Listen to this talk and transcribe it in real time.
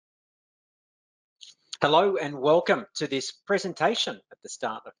Hello and welcome to this presentation at the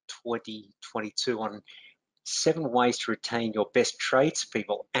start of 2022 on 7 ways to retain your best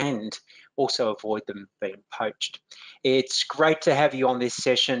tradespeople and also avoid them being poached. It's great to have you on this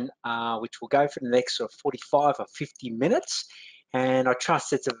session, which will go for the next 45 or 50 minutes. And I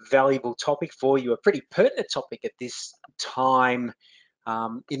trust it's a valuable topic for you, a pretty pertinent topic at this time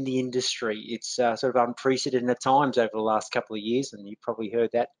in the industry. It's sort of unprecedented times over the last couple of years, and you probably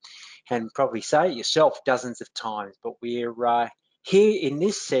heard that and probably say it yourself dozens of times, but we're here in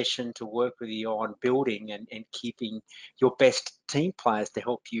this session to work with you on building and keeping your best team players to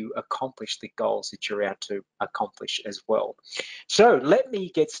help you accomplish the goals that you're out to accomplish as well. So let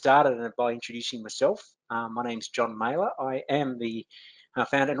me get started by introducing myself. My name's John Mailer. I am the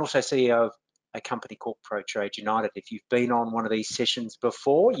founder and also CEO of a company called Poached United. If you've been on one of these sessions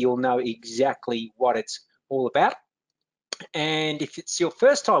before, you'll know exactly what it's all about. And if it's your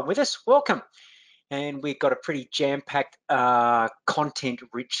first time with us, welcome. And we've got a pretty jam-packed,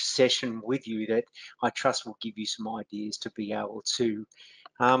 content-rich session with you that I trust will give you some ideas to be able to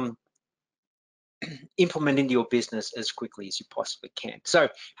implement into your business as quickly as you possibly can. So,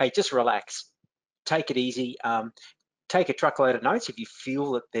 hey, just relax, take it easy, take a truckload of notes if you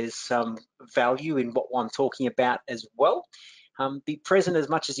feel that there's some value in what I'm talking about as well. Be present as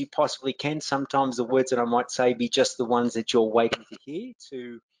much as you possibly can. Sometimes the words that I might say be just the ones that you're waiting to hear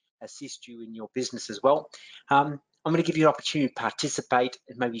to assist you in your business as well. I'm going to give you an opportunity to participate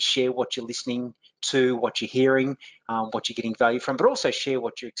and maybe share what you're listening to, what you're hearing, what you're getting value from, but also share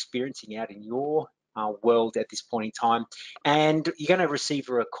what you're experiencing out in your world at this point in time. And you're going to receive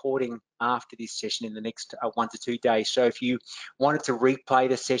a recording after this session in the next 1 to 2 days. So if you wanted to replay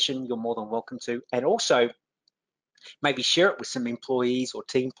the session, you're more than welcome to. And also, maybe share it with some employees or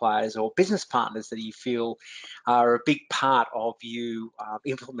team players or business partners that you feel are a big part of you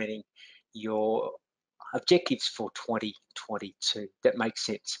implementing your objectives for 2022. That makes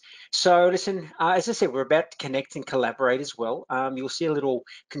sense. So listen, as I said, we're about to connect and collaborate as well. You'll see a little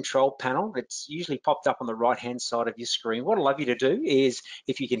control panel that's usually popped up on the right-hand side of your screen. What I'd love you to do is,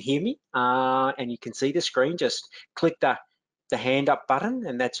 if you can hear me and you can see the screen, just click the hand up button,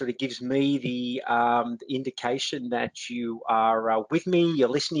 and that sort of gives me the indication that you are with me, you're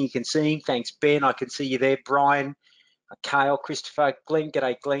listening, you can see. Thanks, Ben, I can see you there. Brian, Kale, Christopher, Glenn,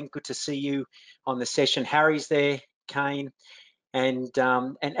 g'day Glenn, good to see you on the session. Harry's there, Kane, and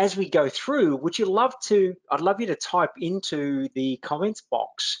as we go through, I'd love you to type into the comments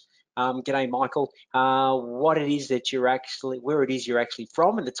box, g'day Michael, what it is that where it is you're actually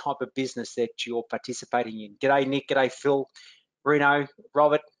from and the type of business that you're participating in. G'day Nick, g'day Phil, Bruno,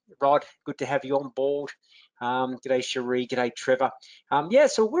 Robert, Rod, good to have you on board. G'day Cherie, g'day Trevor. Yeah,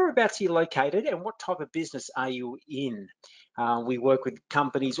 so whereabouts are you located and what type of business are you in? We work with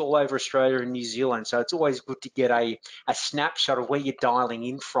companies all over Australia and New Zealand, so it's always good to get a snapshot of where you're dialing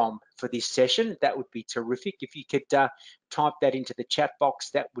in from for this session. That would be terrific. If you could type that into the chat box,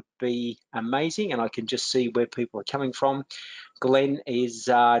 that would be amazing, and I can just see where people are coming from. Glenn is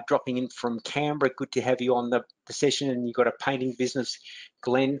dropping in from Canberra. Good to have you on the session, and you've got a painting business,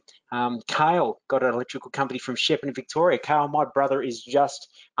 Glenn. Kale, got an electrical company from Shepparton, Victoria. Kale, my brother is just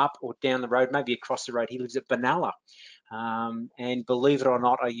up or down the road, maybe across the road. He lives at Benalla. And believe it or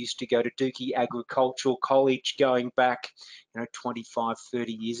not, I used to go to Dookie Agricultural College going back, 25,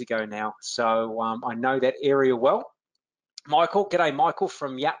 30 years ago now. So I know that area well. Michael, g'day Michael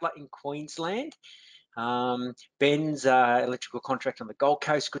from Yatala in Queensland. Ben's electrical contractor on the Gold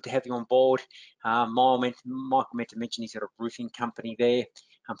Coast. Good to have you on board. Michael meant to mention he's got a roofing company there.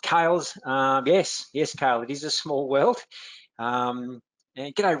 Kale's, yes, Kale, it is a small world.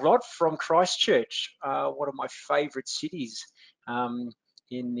 And g'day Rod from Christchurch, one of my favourite cities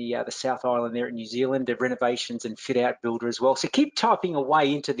in the South Island there in New Zealand, the renovations and fit out builder as well. So keep typing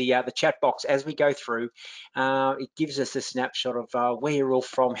away into the chat box as we go through. It gives us a snapshot of where you're all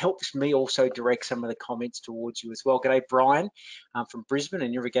from, helps me also direct some of the comments towards you as well. G'day Brian from Brisbane,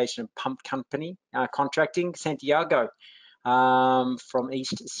 an irrigation and pump company contracting. Santiago from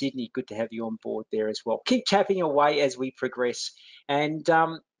East Sydney, good to have you on board there as well. Keep tapping away as we progress. And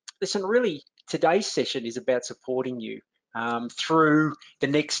listen, really, today's session is about supporting you through the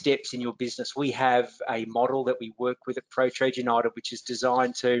next steps in your business. We have a model that we work with at Poached United, which is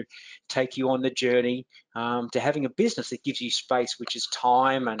designed to take you on the journey to having a business that gives you space, which is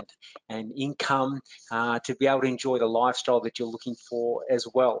time and income to be able to enjoy the lifestyle that you're looking for as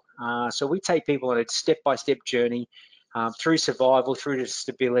well. So we take people on a step-by-step journey through survival, through to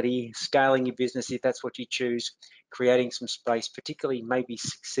stability, scaling your business if that's what you choose, creating some space, particularly maybe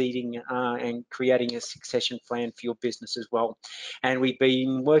succeeding and creating a succession plan for your business as well. And we've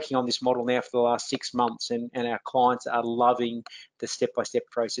been working on this model now for the last 6 months, and our clients are loving the step-by-step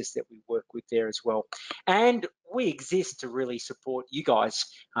process that we work with there as well. And we exist to really support you guys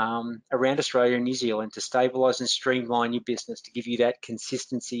around Australia and New Zealand to stabilise and streamline your business, to give you that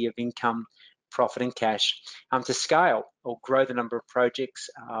consistency of income, profit and cash, to scale or grow the number of projects,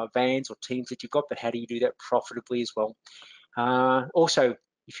 vans or teams that you've got, but how do you do that profitably as well? Also,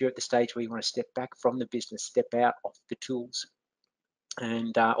 if you're at the stage where you want to step back from the business, step out of the tools,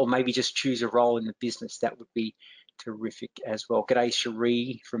 and or maybe just choose a role in the business, that would be terrific as well. G'day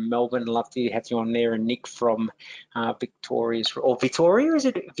Cherie from Melbourne, love to have you on there, and Nick from Victoria, or Victoria, is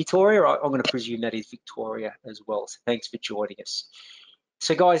it Victoria? I'm going to presume that is Victoria as well. So thanks for joining us.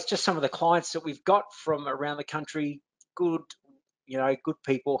 So guys, just some of the clients that we've got from around the country, good, good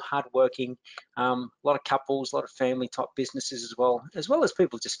people, hardworking, a lot of couples, a lot of family type businesses as well as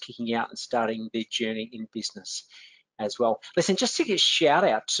people just kicking out and starting their journey in business as well. Listen, just to give a shout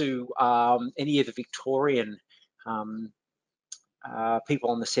out to any of the Victorian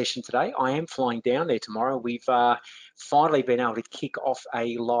people on the session today. I am flying down there tomorrow. We've finally been able to kick off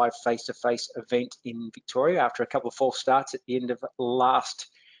a live face-to-face event in Victoria after a couple of false starts at the end of last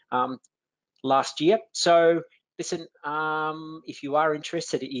year. So listen, if you are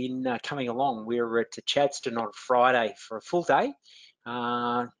interested in coming along, we're at Chadstone on Friday for a full day.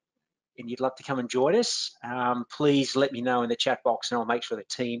 And you'd love to come and join us, please let me know in the chat box, and I'll make sure the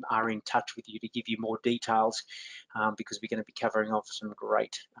team are in touch with you to give you more details, because we're going to be covering off some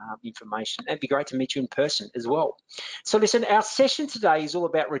great information. It'd be great to meet you in person as well. So listen, our session today is all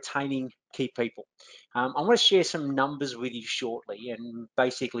about retaining key people. I want to share some numbers with you shortly, and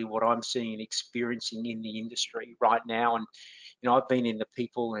basically what I'm seeing and experiencing in the industry right now. And I've been in the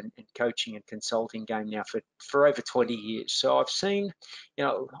people and coaching and consulting game now for over 20 years. So I've seen,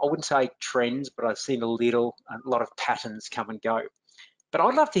 I wouldn't say trends, but I've seen a lot of patterns come and go. But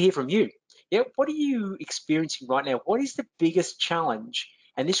I'd love to hear from you. Yeah, what are you experiencing right now? What is the biggest challenge?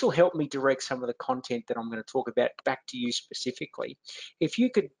 And this will help me direct some of the content that I'm going to talk about back to you specifically. If you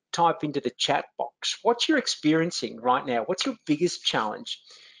could type into the chat box, what you're experiencing right now, what's your biggest challenge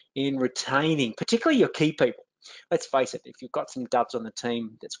in retaining, particularly your key people? Let's face it, if you've got some dubs on the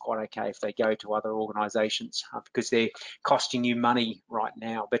team, that's quite okay if they go to other organisations because they're costing you money right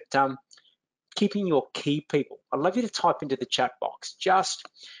now. But keeping your key people, I'd love you to type into the chat box just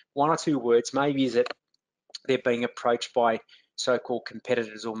 1 or 2 words. Maybe is it they're being approached by so-called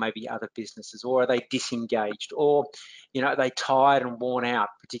competitors or maybe other businesses, or are they disengaged, or are they tired and worn out,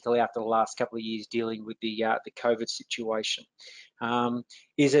 particularly after the last couple of years dealing with the COVID situation?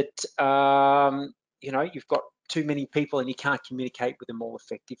 Is it you've got too many people and you can't communicate with them all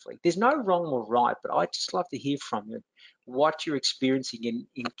effectively? There's no wrong or right, but I'd just love to hear from you what you're experiencing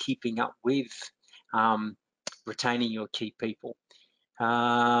in keeping up with retaining your key people.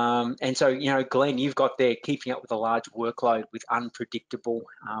 And so, Glenn, you've got there keeping up with a large workload with unpredictable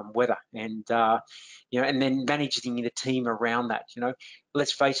weather, and and then managing the team around that.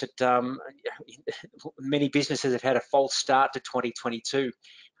 Let's face it, many businesses have had a false start to 2022.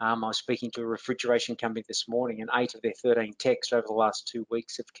 I was speaking to a refrigeration company this morning, and 8 of their 13 techs over the last 2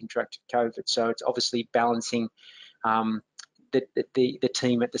 weeks have contracted COVID. So it's obviously balancing the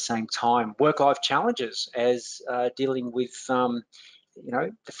team at the same time. Work-life challenges as dealing with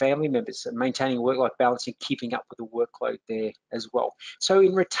the family members, maintaining work-life balance and keeping up with the workload there as well. So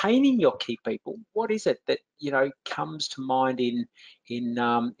in retaining your key people, what is it that comes to mind in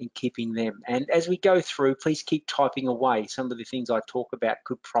keeping them? And as we go through, please keep typing away. Some of the things I talk about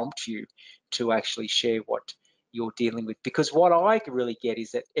could prompt you to actually share what you're dealing with, because what I really get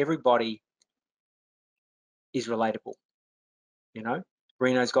is that everybody is relatable.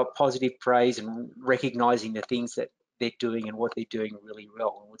 Reno's got positive praise and recognizing the things that they're doing and what they're doing really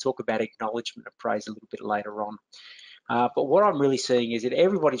well. And we'll talk about acknowledgement of praise a little bit later on. But what I'm really seeing is that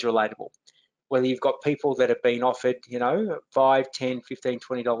everybody's relatable. Whether you've got people that have been offered, $5, $10, $15,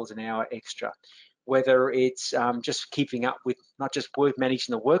 $20 an hour extra, whether it's just keeping up with not just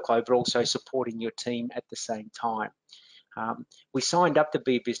managing the workload, but also supporting your team at the same time. We signed up to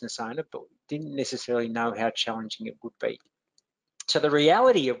be a business owner, but didn't necessarily know how challenging it would be. So the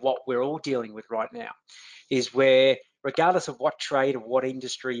reality of what we're all dealing with right now is where, regardless of what trade or what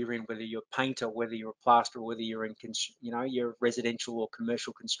industry you're in, whether you're a painter, whether you're a plasterer, whether you're in, you're residential or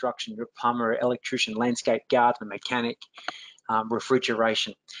commercial construction, you're a plumber, electrician, landscape gardener, mechanic,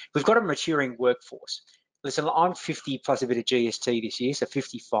 refrigeration, we've got a maturing workforce. Listen, I'm 50 plus a bit of GST this year, so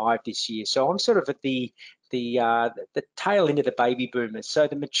 55 this year. So I'm sort of at the tail end of the baby boomers. So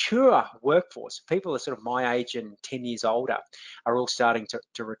the mature workforce, people are sort of my age and 10 years older, are all starting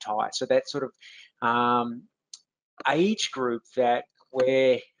to retire. So that sort of age group that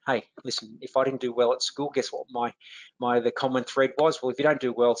where, hey, listen, if I didn't do well at school, guess what the common thread was? Well, if you don't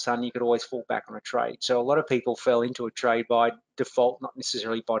do well, son, you could always fall back on a trade. So a lot of people fell into a trade by default, not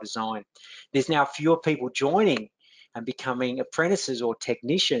necessarily by design. There's now fewer people joining and becoming apprentices or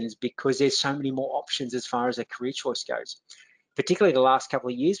technicians because there's so many more options as far as a career choice goes. Particularly the last couple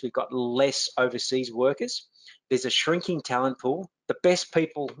of years, we've got less overseas workers. There's a shrinking talent pool. The best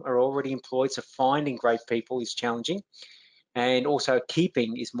people are already employed, so finding great people is challenging. And also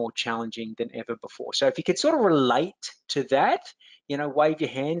keeping is more challenging than ever before. So if you could sort of relate to that, you know, wave your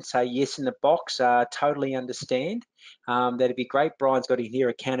hand, say yes in the box, totally understand. That'd be great. Brian's got to hear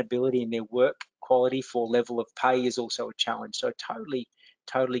accountability in their work quality for level of pay is also a challenge. So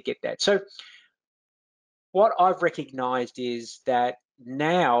totally get that. So what I've recognized is that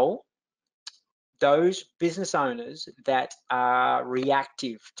now those business owners that are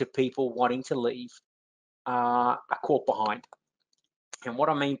reactive to people wanting to leave are caught behind. And what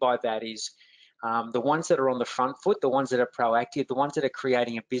I mean by that is the ones that are on the front foot, the ones that are proactive, the ones that are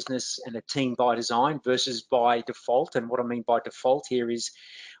creating a business and a team by design versus by default. And what I mean by default here is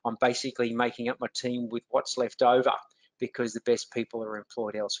I'm basically making up my team with what's left over because the best people are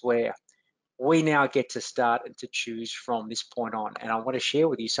employed elsewhere. We now get to start and to choose from this point on. And I want to share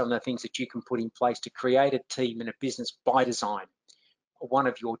with you some of the things that you can put in place to create a team and a business by design, one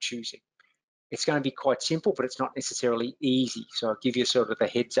of your choosing. It's going to be quite simple, but it's not necessarily easy. So I'll give you sort of the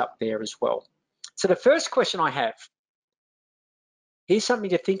heads up there as well. So the first question I have, here's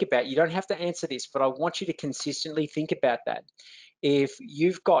something to think about. You don't have to answer this, but I want you to consistently think about that. If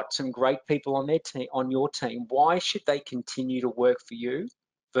you've got some great people on their team, on your team, why should they continue to work for you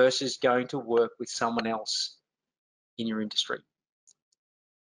versus going to work with someone else in your industry?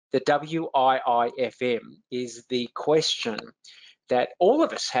 The WIIFM is the question that all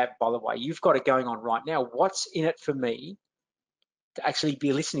of us have, by the way. You've got it going on right now. What's in it for me to actually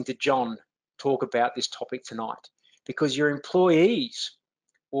be listening to John talk about this topic tonight? Because your employees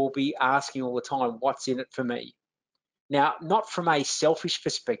will be asking all the time, what's in it for me? Now, not from a selfish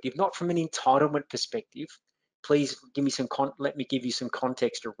perspective, not from an entitlement perspective. Please give me let me give you some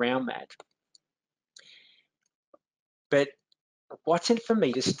context around that. But what's in it for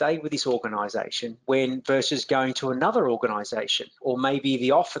me to stay with this organization when versus going to another organization, or maybe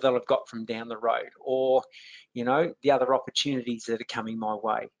the offer that I've got from down the road, or, you know, the other opportunities that are coming my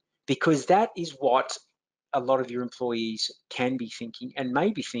way? Because that is what a lot of your employees can be thinking and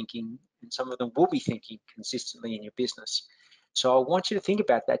may be thinking, and some of them will be thinking consistently in your business. So I want you to think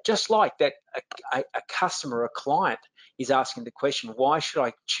about that. Just like that, a customer, a client is asking the question, why should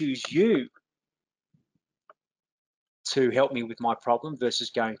I choose you to help me with my problem versus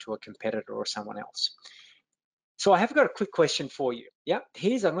going to a competitor or someone else? So I have got a quick question for you. Yeah,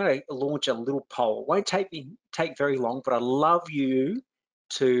 I'm going to launch a little poll. It won't take very long, but I'd love you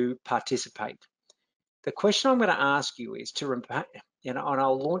to participate. The question I'm going to ask you is and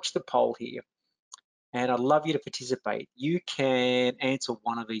I'll launch the poll here, and I'd love you to participate. You can answer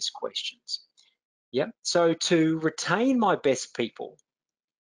one of these questions. Yeah, so to retain my best people,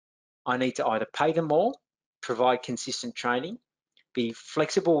 I need to either pay them more, provide consistent training, be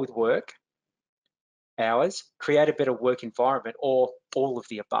flexible with work hours, create a better work environment, or all of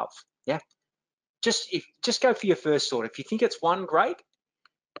the above. Yeah, just go for your first thought. If you think it's one, great.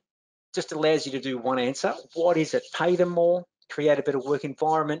 Just allows you to do one answer. What is it? Pay them more, create a better work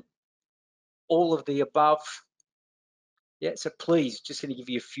environment, all of the above. Yeah, so please, just going to give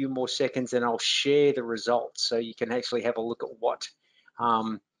you a few more seconds and I'll share the results so you can actually have a look at what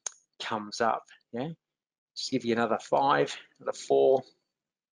comes up. Yeah, just give you another 5, another 4,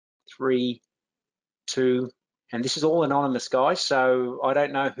 3, 2, and this is all anonymous, guys, so I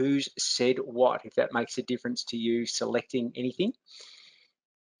don't know who's said what, if that makes a difference to you selecting anything.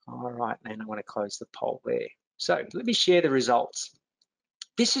 All right, and I'm going to close the poll there. So let me share the results.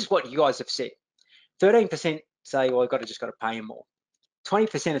 This is what you guys have said. 13% say, well, I've just got to pay them more.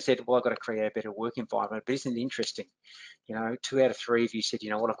 20% have said, well, I've got to create a better work environment. But isn't it interesting? You know, 2 out of 3 of you said,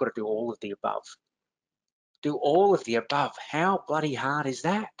 you know what, I've got to do all of the above. Do all of the above. How bloody hard is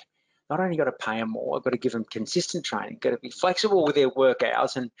that? Not only got to pay them more, I've got to give them consistent training, got to be flexible with their work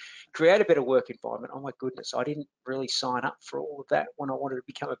hours and create a better work environment. Oh my goodness, I didn't really sign up for all of that when I wanted to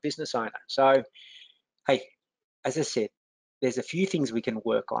become a business owner. So, hey, as I said, there's a few things we can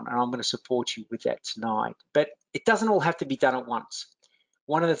work on, and I'm going to support you with that tonight. But it doesn't all have to be done at once.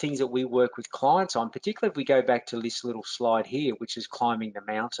 one of the things that we work with clients on, particularly if we go back to this little slide here, which is climbing the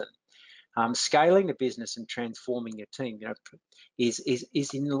mountain, scaling the business and transforming your team, is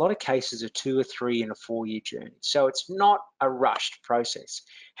in a lot of cases a 2 or 3 and a 4-year journey. So it's not a rushed process.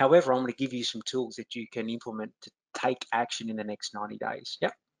 However, I'm going to give you some tools that you can implement to take action in the next 90 days.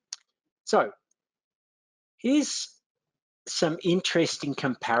 Yep. So here's some interesting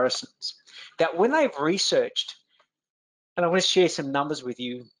comparisons that when they've researched, and I want to share some numbers with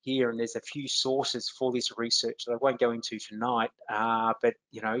you here, and there's a few sources for this research that I won't go into tonight, but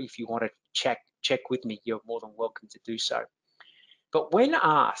if you want to check with me, you're more than welcome to do so. But when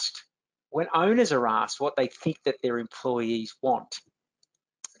owners are asked what they think that their employees want,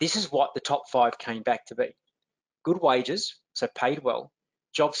 this is what the top 5 came back to be. Good wages, so paid well,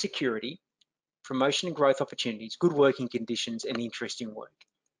 job security, promotion and growth opportunities, good working conditions, and interesting work.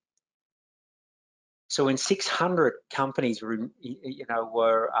 So when 600 companies were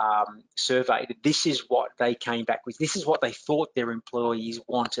surveyed, this is what they came back with. This is what they thought their employees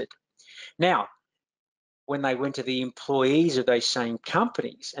wanted. Now, when they went to the employees of those same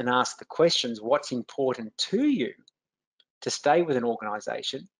companies and asked the questions, what's important to you to stay with an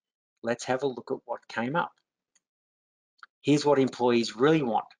organization, let's have a look at what came up. Here's what employees really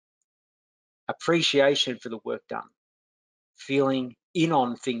want. Appreciation for the work done. Feeling in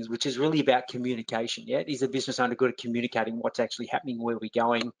on things, which is really about communication. Yeah, is the business owner good at communicating what's actually happening, where we're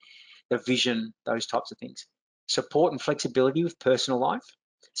going, the vision, those types of things. Support and flexibility with personal life.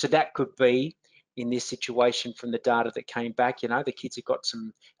 So that could be, in this situation from the data that came back, the kids have got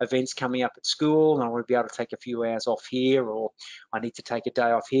some events coming up at school and I want to be able to take a few hours off here, or I need to take a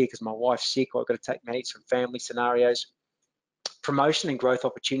day off here because my wife's sick, or I've got to manage some family scenarios. Promotion and growth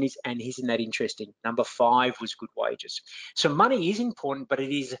opportunities, and isn't that interesting? Number 5 was good wages. So money is important, but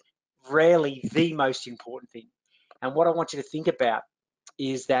it is rarely the most important thing. And what I want you to think about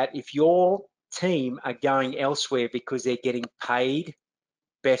is that if your team are going elsewhere because they're getting paid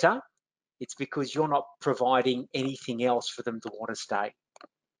better, it's because you're not providing anything else for them to want to stay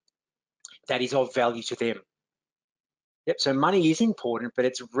that is of value to them. Yep, so money is important, but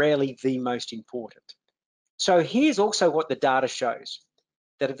it's rarely the most important. So here's also what the data shows,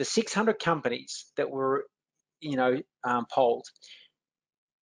 that of the 600 companies that were, polled,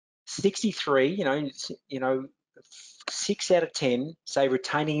 63, 6 out of 10 say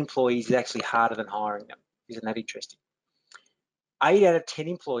retaining employees is actually harder than hiring them. Isn't that interesting? 8 out of 10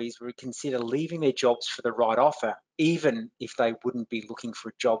 employees would consider leaving their jobs for the right offer, even if they wouldn't be looking for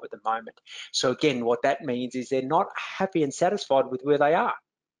a job at the moment. So again, what that means is they're not happy and satisfied with where they are.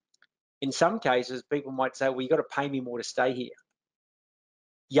 In some cases, people might say, well, you've got to pay me more to stay here.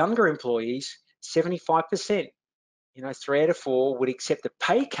 Younger employees, 75%, 3 out of 4 would accept a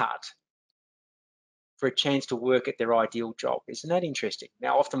pay cut for a chance to work at their ideal job. Isn't that interesting?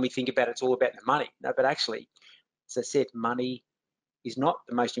 Now, often we think about it's all about the money. No, but actually, as I said, money is not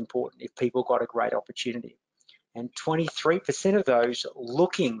the most important if people got a great opportunity. And 23% of those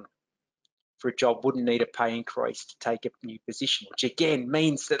looking for a job wouldn't need a pay increase to take a new position, which again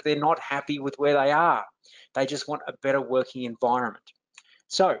means that they're not happy with where they are. They just want a better working environment.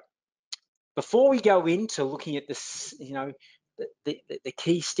 So before we go into looking at this, the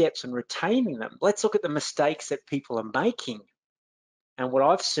key steps and retaining them, let's look at the mistakes that people are making and what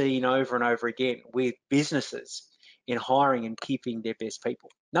I've seen over and over again with businesses in hiring and keeping their best people.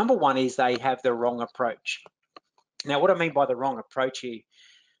 Number 1 is they have the wrong approach. Now, what I mean by the wrong approach here,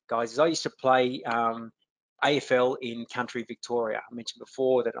 guys, is I used to play AFL in country Victoria. I mentioned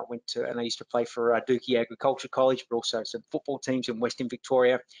before that I went to, and I used to play for Dookie Agriculture College, but also some football teams in Western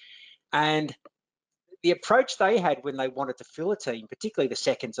Victoria. And the approach they had when they wanted to fill a team, particularly the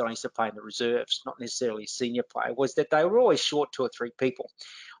seconds I used to play in the reserves, not necessarily a senior player, was that they were always short 2 or 3 people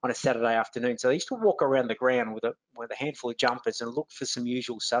on a Saturday afternoon. So they used to walk around the ground with a handful of jumpers and look for some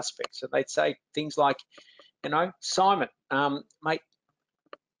usual suspects. So they'd say things like, Simon, mate,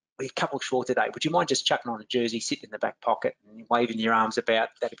 we're a couple short today. Would you mind just chucking on a jersey, sitting in the back pocket and waving your arms about?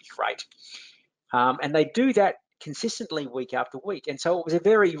 That'd be great. And they do that consistently week after week. And so it was a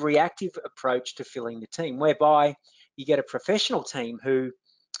very reactive approach to filling the team, whereby you get a professional team who,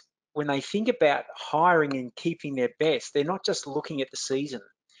 when they think about hiring and keeping their best, they're not just looking at the season.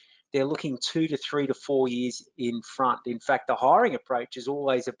 They're looking 2 to 3 to 4 years in front. In fact, the hiring approach is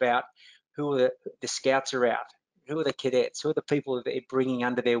always about who are the scouts are out, who are the cadets, who are the people that they're bringing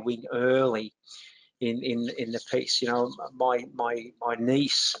under their wing early in the piece. My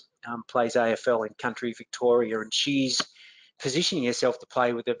niece plays AFL in country Victoria, and she's positioning herself to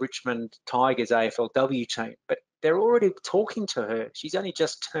play with the Richmond Tigers AFLW team, but they're already talking to her. She's only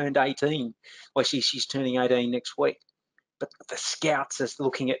just turned 18. Well, she's turning 18 next week. but the scouts are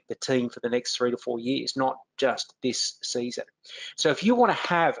looking at the team for the next 3 to 4 years, not just this season. So if you want to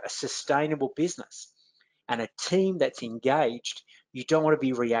have a sustainable business and a team that's engaged, you don't want to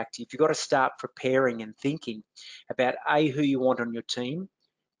be reactive. You've got to start preparing and thinking about who you want on your team,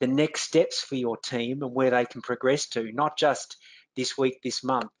 the next steps for your team and where they can progress to, not just this week, this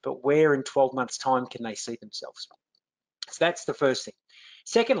month, but where in 12 months' time can they see themselves. So that's the first thing.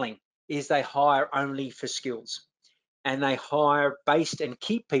 Secondly, is they hire only for skills, and they hire based and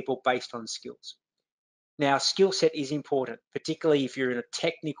keep people based on skills. Now, skill set is important, particularly if you're in a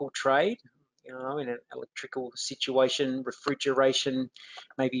technical trade, in an electrical situation, refrigeration,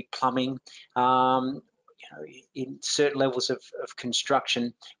 maybe plumbing, in certain levels of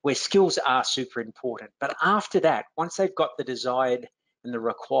construction where skills are super important. But after that, once they've got the desired and the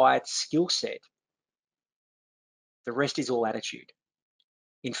required skill set, the rest is all attitude.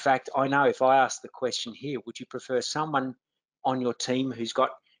 In fact, I know if I ask the question here, would you prefer someone on your team who's got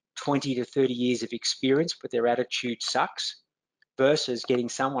 20 to 30 years of experience but their attitude sucks, versus getting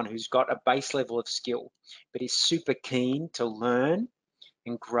someone who's got a base level of skill but is super keen to learn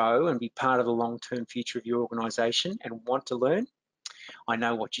and grow and be part of the long-term future of your organization and want to learn? I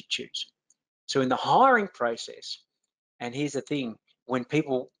know what you choose. So in the hiring process, and here's the thing, when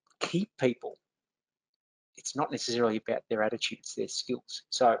people keep people, it's not necessarily about their attitude, it's their skills.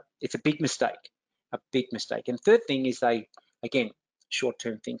 So it's a big mistake, a big mistake. And third thing is they, again,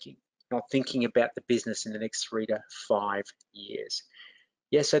 short-term thinking, not thinking about the business in the next 3 to 5 years.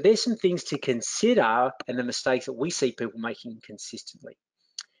 Yeah, so there's some things to consider and the mistakes that we see people making consistently.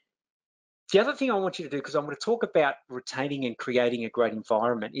 The other thing I want you to do, because I'm going to talk about retaining and creating a great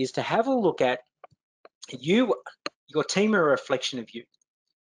environment, is to have a look at your team are a reflection of you.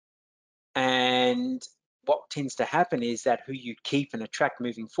 And what tends to happen is that who you keep and attract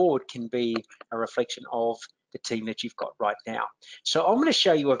moving forward can be a reflection of the team that you've got right now. So I'm going to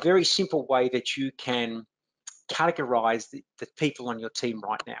show you a very simple way that you can categorize the people on your team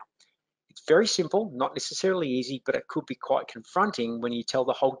right now. It's very simple, not necessarily easy, but it could be quite confronting when you tell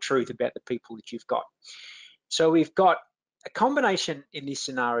the whole truth about the people that you've got. So we've got a combination in this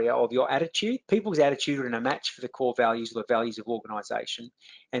scenario of your attitude, people's attitude are in a match for the core values or the values of organization,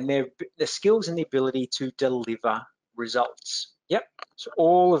 and the skills and the ability to deliver results. Yep, so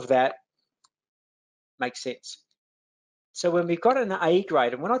all of that makes sense. So when we've got an A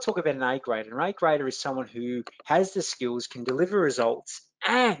grade, and when I talk about an A grader is someone who has the skills, can deliver results,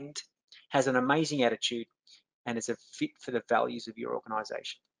 and has an amazing attitude, and is a fit for the values of your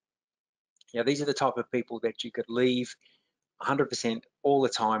organization. Now, these are the type of people that you could leave 100% all the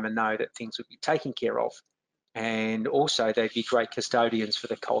time and know that things would be taken care of. And also they'd be great custodians for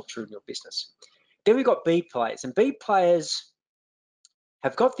the culture in your business. Then we've got B players, and B players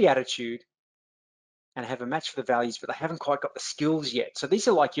have got the attitude and have a match for the values, but they haven't quite got the skills yet. So these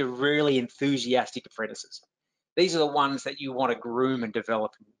are like your really enthusiastic apprentices. These are the ones that you want to groom and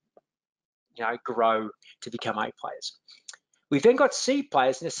develop and grow to become A players. We've then got C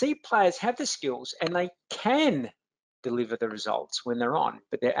players, and the C players have the skills and they can deliver the results when they're on,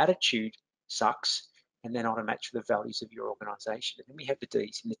 but their attitude sucks and they're not a match for the values of your organization. And then we have the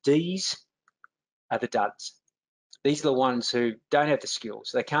Ds, and the Ds are the duds. These are the ones who don't have the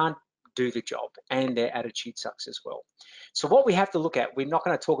skills, they can't do the job, and their attitude sucks as well. So what we have to look at, we're not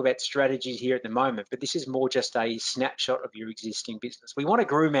going to talk about strategies here at the moment, but this is more just a snapshot of your existing business. We want to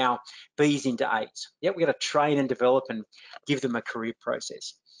groom our Bs into As. Yep, we've got to train and develop and give them a career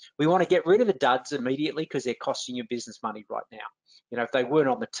process. We want to get rid of the duds immediately because they're costing your business money right now. If they weren't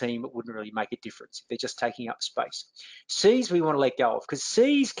on the team, it wouldn't really make a difference. They're just taking up space. Cs we want to let go of, because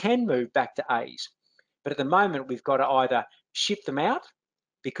Cs can move back to As. But at the moment, we've got to either ship them out,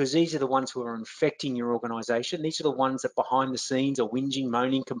 because these are the ones who are infecting your organization. These are the ones that behind the scenes are whinging,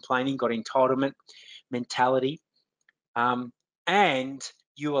 moaning, complaining, got entitlement mentality. And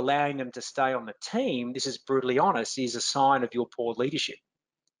you allowing them to stay on the team, this is brutally honest, is a sign of your poor leadership.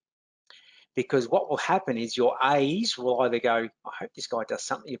 Because what will happen is your A's will either go, I hope this guy does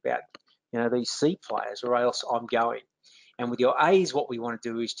something about these C players, or else I'm going. And with your A's, what we want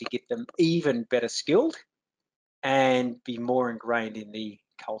to do is to get them even better skilled and be more ingrained in the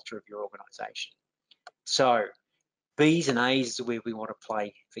culture of your organization. So B's and A's is where we want to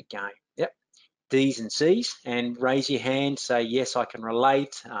play the game. Yep, D's and C's, and raise your hand, say, yes, I can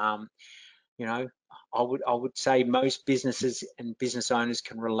relate. I would say most businesses and business owners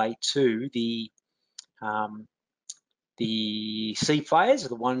can relate to the C players, are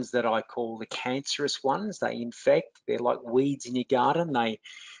the ones that I call the cancerous ones. They infect, they're like weeds in your garden. They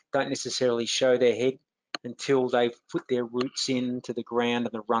don't necessarily show their head until they've put their roots into the ground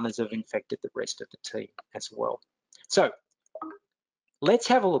and the runners have infected the rest of the team as well. So let's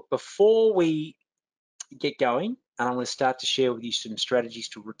have a look before we get going. And I'm going to start to share with you some strategies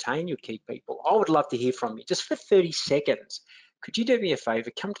to retain your key people. I would love to hear from you. Just for 30 seconds, could you do me a favor?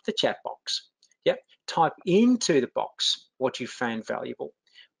 Come to the chat box. Yep. Type into the box what you found valuable.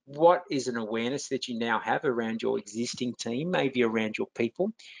 What is an awareness that you now have around your existing team, maybe around your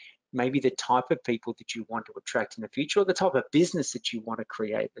people, maybe the type of people that you want to attract in the future, or the type of business that you want to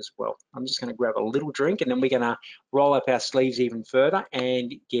create as well. I'm just going to grab a little drink, and then we're going to roll up our sleeves even further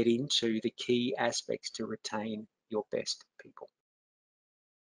and get into the key aspects to retain your best people.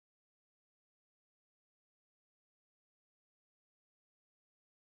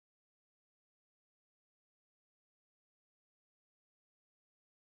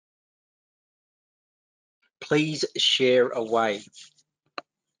 Please share away.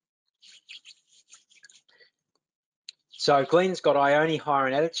 So Glenn's got, I only hire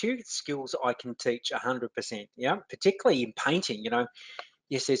an attitude, skills I can teach 100%. Yeah, particularly in painting,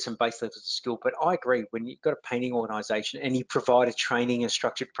 yes, there's some base levels of skill, but I agree, when you've got a painting organisation and you provide a training, a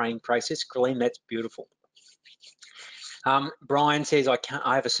structured training process, Glenn, that's beautiful. Brian says,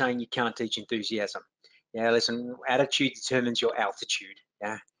 I have a saying, you can't teach enthusiasm. Yeah, listen, attitude determines your altitude.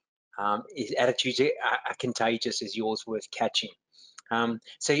 Yeah, attitudes are contagious as yours worth catching.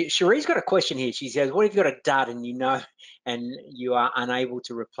 So Cherie's got a question here. She says, what if you've got a dud and and you are unable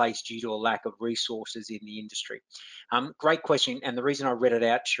to replace due to a lack of resources in the industry? Great question. And the reason I read it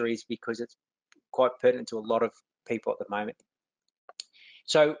out, Cherie, is because it's quite pertinent to a lot of people at the moment.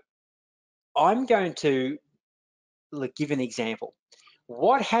 So I'm going to give an example.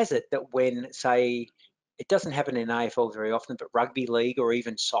 What has it that when, say, it doesn't happen in AFL very often, but rugby league or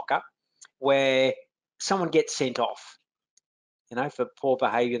even soccer, where someone gets sent off, for poor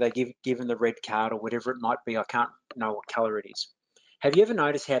behaviour, they given the red card or whatever it might be. I can't know what colour it is. Have you ever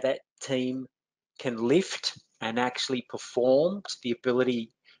noticed how that team can lift and actually perform to the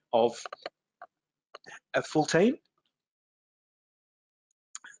ability of a full team?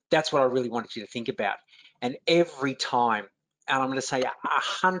 That's what I really wanted you to think about. And every time, and I'm going to say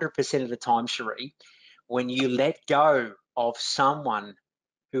 100% of the time, Cherie, when you let go of someone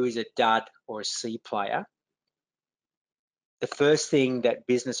who is a dud or a C player, the first thing that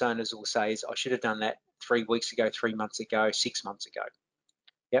business owners will say is, I should have done that 3 weeks ago, 3 months ago, 6 months ago.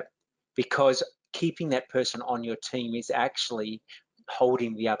 Yep. Because keeping that person on your team is actually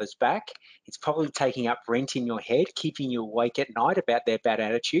holding the others back. It's probably taking up rent in your head, keeping you awake at night about their bad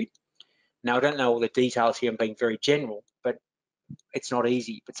attitude. Now, I don't know all the details here, I'm being very general, but it's not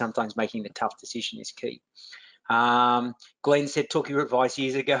easy, but sometimes making the tough decision is key. Glenn said, took your advice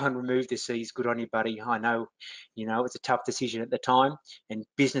years ago and removed the C's. Good on you, buddy. I know, it's a tough decision at the time, and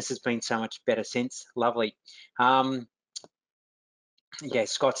business has been so much better since. Lovely. Yeah,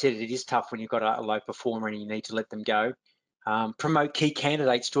 Scott said it is tough when you've got a low performer and you need to let them go. Promote key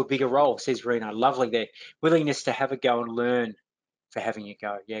candidates to a bigger role, says Rena. Lovely there. Willingness to have a go and learn for having a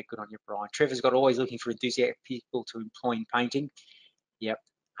go. Yeah, good on you, Brian. Trevor's got always looking for enthusiastic people to employ in painting. Yep.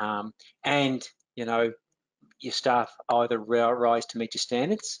 And, your staff either rise to meet your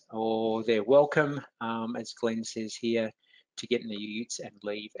standards or they're welcome, as Glenn says here, to get in the utes and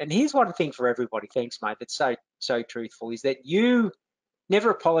leave. And here's one thing for everybody, thanks, mate, that's so truthful, is that you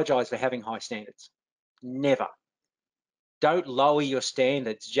never apologise for having high standards. Never. Don't lower your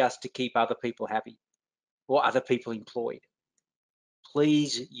standards just to keep other people happy or other people employed.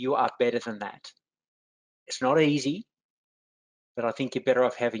 Please, you are better than that. It's not easy, but I think you're better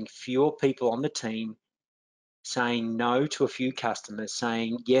off having fewer people on the team, saying no to a few customers,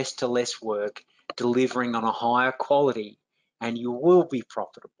 saying yes to less work, delivering on a higher quality, and you will be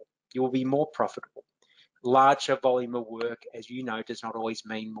profitable. You will be more profitable. Larger volume of work, as you know, does not always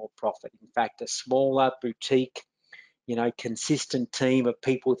mean more profit. In fact, a smaller boutique, consistent team of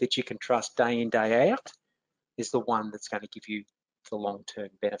people that you can trust day in, day out is the one that's going to give you the long-term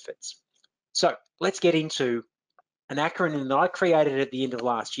benefits. So let's get into an acronym that I created at the end of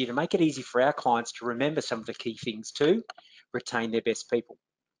last year to make it easy for our clients to remember some of the key things to retain their best people.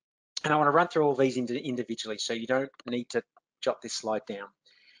 And I want to run through all these individually, so you don't need to jot this slide down.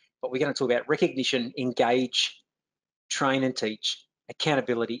 But we're going to talk about recognition, engage, train and teach,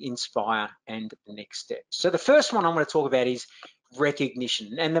 accountability, inspire, and the next step. So the first one I'm going to talk about is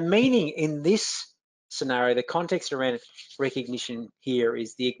recognition. And the meaning in this scenario, the context around recognition here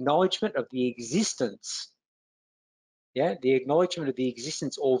is the acknowledgement of the existence, the acknowledgement of the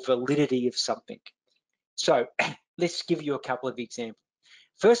existence or validity of something. So let's give you a couple of examples.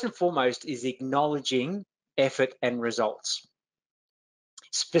 First and foremost is acknowledging effort and results.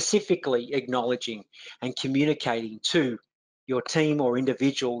 Specifically acknowledging and communicating to your team or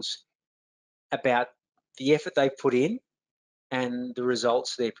individuals about the effort they put in and the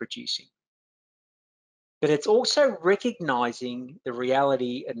results they're producing. But it's also recognizing the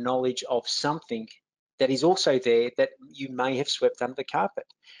reality and knowledge of something that is also there that you may have swept under the carpet.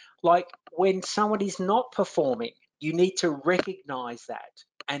 Like when someone is not performing, you need to recognize that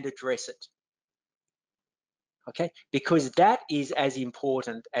and address it. Okay, because that is as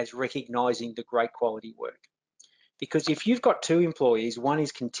important as recognizing the great quality work. Because if you've got two employees, one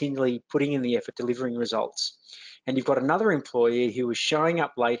is continually putting in the effort, delivering results, and you've got another employee who is showing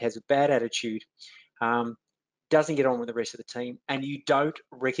up late, has a bad attitude, doesn't get on with the rest of the team, and you don't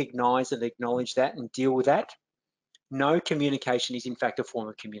recognize and acknowledge that and deal with that, no communication is in fact a form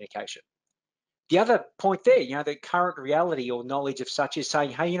of communication. The other point there, the current reality or knowledge of such is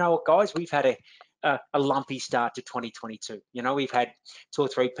saying, hey, you know what, guys, we've had a lumpy start to 2022. We've had 2 or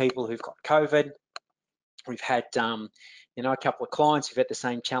 3 people who've got COVID. We've had, a couple of clients who've had the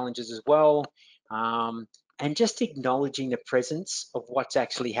same challenges as well. And just acknowledging the presence of what's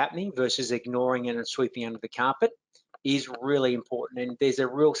actually happening versus ignoring it and sweeping under the carpet is really important. And there's a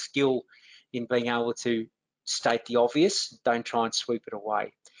real skill in being able to state the obvious, don't try and sweep it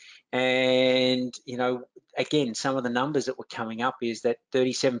away. And, again, some of the numbers that were coming up is that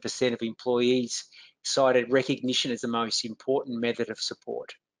 37% of employees cited recognition as the most important method of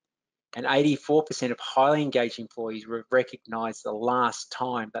support. And 84% of highly engaged employees were recognized the last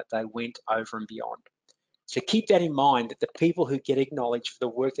time that they went over and beyond. So keep that in mind, that the people who get acknowledged for the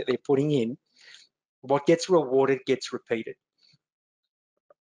work that they're putting in, what gets rewarded gets repeated.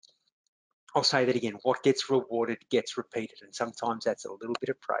 I'll say that again, what gets rewarded gets repeated. And sometimes that's a little bit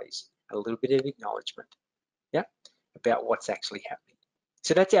of praise, a little bit of acknowledgement, about what's actually happening.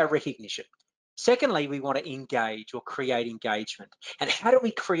 So that's our recognition. Secondly, we want to engage or create engagement. And how do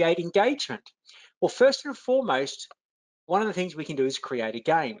we create engagement? Well, first and foremost, one of the things we can do is create a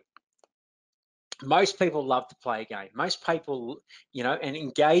game. Most people love to play a game. Most people, and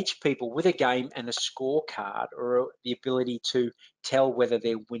engage people with a game and a scorecard or the ability to tell whether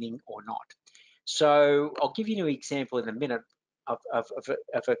they're winning or not. So I'll give you an example in a minute of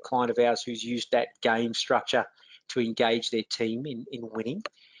a client of ours who's used that game structure to engage their team in winning.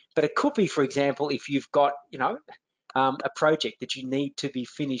 But it could be, for example, if you've got, a project that you need to be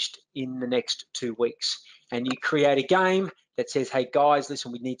finished in the next 2 weeks, and you create a game that says, hey guys,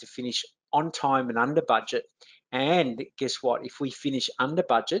 listen, we need to finish on time and under budget. And guess what? If we finish under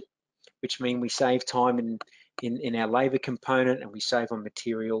budget, which means we save time in our labor component and we save on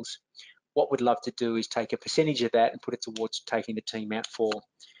materials, what we'd love to do is take a percentage of that and put it towards taking the team out for,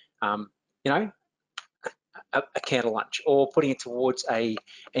 a candle lunch, or putting it towards a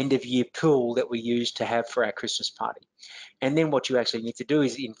end of year pool that we use to have for our Christmas party. And then what you actually need to do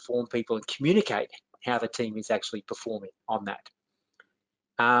is inform people and communicate how the team is actually performing on that.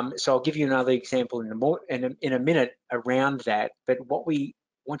 So I'll give you another example in a minute around that. But what we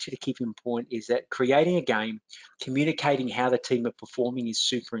want you to keep in point is that creating a game, communicating how the team are performing is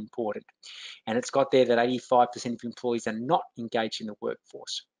super important. And it's got there that 85% of employees are not engaged in the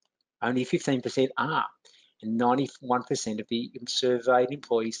workforce. Only 15% are. And 91% of the surveyed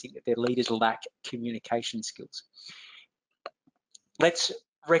employees think that their leaders lack communication skills. Let's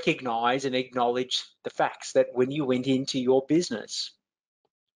recognize and acknowledge the facts that when you went into your business,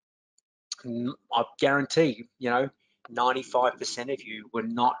 I guarantee, 95% of you were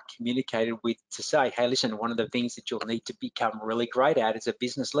not communicated with to say, hey, listen, one of the things that you'll need to become really great at as a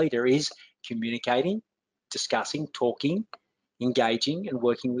business leader is communicating, discussing, talking, engaging, and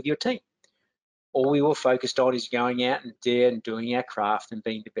working with your team. All we were focused on is going out and doing our craft and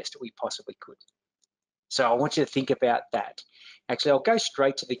being the best that we possibly could. So I want you to think about that. Actually, I'll go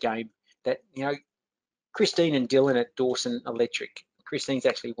straight to the game that, Christine and Dylan at Dawson Electric. Christine's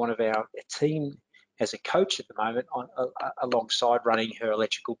actually one of our team as a coach at the moment alongside running her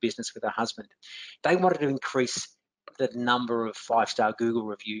electrical business with her husband. They wanted to increase the number of 5-star Google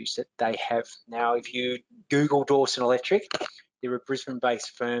reviews that they have. Now, if you Google Dawson Electric, they're a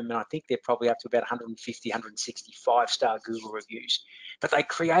Brisbane-based firm, and I think they're probably up to about 150, 165-star Google reviews. But they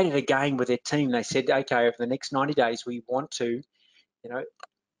created a game with their team. They said, okay, over the next 90 days, we want to,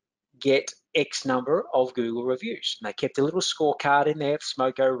 get X number of Google reviews. And they kept a little scorecard in their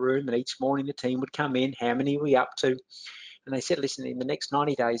smoko room, and each morning the team would come in, how many are we up to? And they said, listen, in the next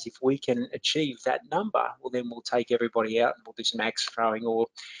 90 days, if we can achieve that number, well, then we'll take everybody out and we'll do some axe throwing, or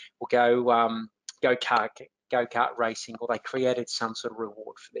we'll go kart racing, or they created some sort of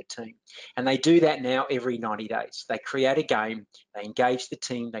reward for their team. And they do that now every 90 days. They create a game, they engage the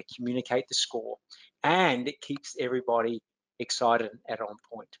team, they communicate the score, and it keeps everybody excited and on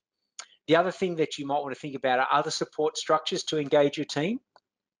point. The other thing that you might want to think about are other support structures to engage your team.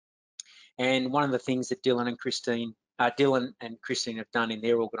 And one of the things that Dylan and Christine Dylan and Christine have done in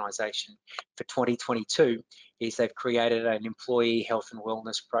their organisation for 2022 is they've created an employee health and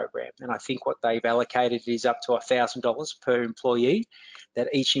wellness program. And I think what they've allocated is up to $1,000 per employee that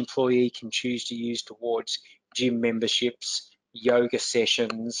each employee can choose to use towards gym memberships, yoga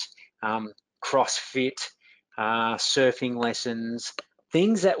sessions, CrossFit, surfing lessons,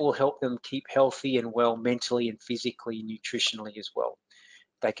 things that will help them keep healthy and well mentally and physically, nutritionally as well.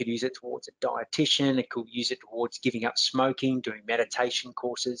 They could use it towards a dietitian, it could use it towards giving up smoking, doing meditation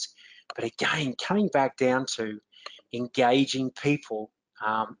courses. But again, coming back down to engaging people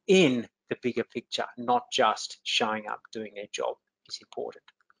in the bigger picture, not just showing up, doing their job is important.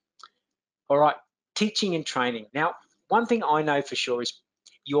 All right, teaching and training. Now, one thing I know for sure is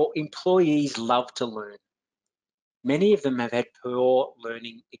your employees love to learn. Many of them have had poor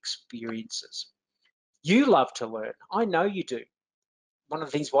learning experiences. You love to learn. I know you do. One of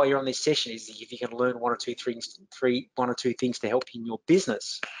the things why you're on this session is if you can learn one or two things to help you in your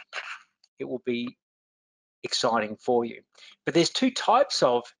business, it will be exciting for you. But there's two types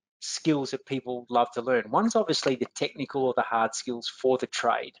of skills that people love to learn. One's obviously the technical or the hard skills for the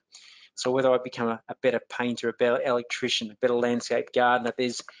trade. So whether I become a better painter, a better electrician, a better landscape gardener,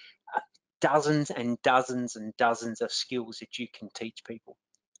 there's dozens and dozens and dozens of skills that you can teach people.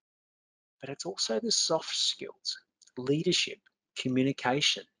 But it's also the soft skills, leadership,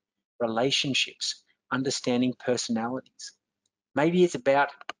 communication, relationships, understanding personalities. Maybe it's about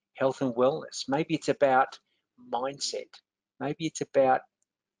health and wellness. Maybe it's about mindset. Maybe it's about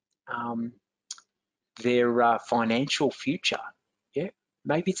their financial future. Yeah.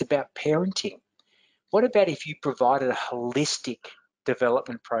 Maybe it's about parenting. What about if you provided a holistic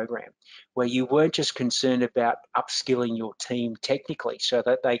development program where you weren't just concerned about upskilling your team technically so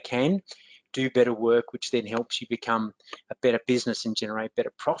that they can do better work, which then helps you become a better business and generate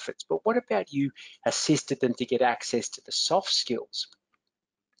better profits? But what about you assisted them to get access to the soft skills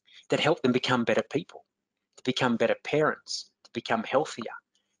that help them become better people, to become better parents, to become healthier,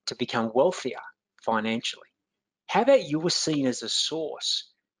 to become wealthier financially? How about you were seen as a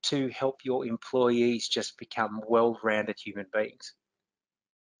source to help your employees just become well-rounded human beings?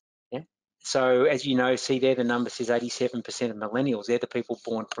 Yeah. So as you know, see there, the number says 87% of millennials, they're the people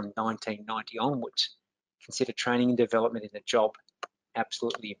born from 1990 onwards. Consider training and development in a job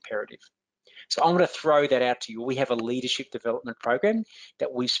absolutely imperative. So I'm going to throw that out to you. We have a leadership development program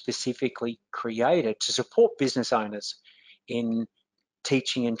that we've specifically created to support business owners in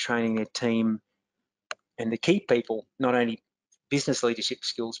teaching and training their team and to keep people not only business leadership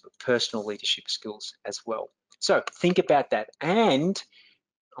skills, but personal leadership skills as well. So think about that. And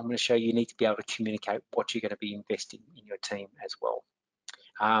I'm going to show you need to be able to communicate what you're going to be investing in your team as well.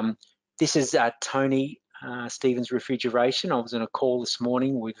 This is Tony Stevens Refrigeration. I was on a call this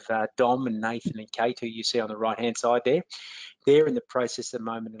morning with Dom and Nathan and Kate, who you see on the right-hand side there. They're in the process at the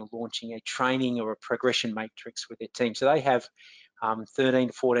moment of launching a training or a progression matrix with their team. So they have 13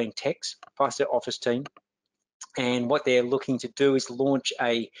 to 14 techs plus their office team. And what they're looking to do is launch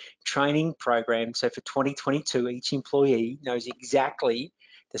a training program. So for 2022, each employee knows exactly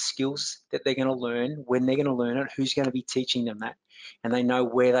the skills that they're going to learn, when they're going to learn it, who's going to be teaching them that, and they know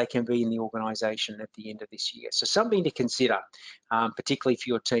where they can be in the organization at the end of this year. So something to consider, particularly for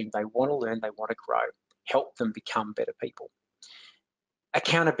your team. They want to learn, they want to grow, help them become better people.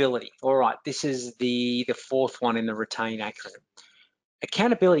 Accountability. All right, this is the fourth one in the RETAIN acronym.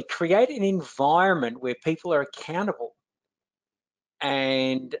 Accountability, create an environment where people are accountable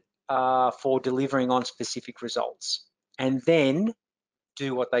and for delivering on specific results, and then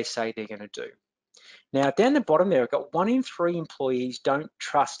do what they say they're going to do. Now, down the bottom there, I've got 1 in 3 employees don't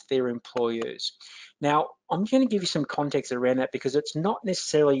trust their employers. Now, I'm going to give you some context around that because it's not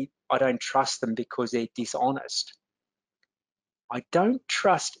necessarily I don't trust them because they're dishonest. I don't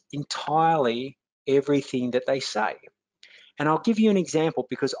trust entirely everything that they say. And I'll give you an example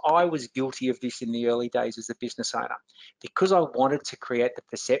because I was guilty of this in the early days as a business owner. Because I wanted to create the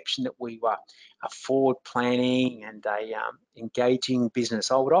perception that we were a forward planning and a engaging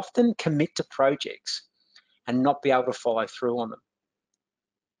business, I would often commit to projects and not be able to follow through on them.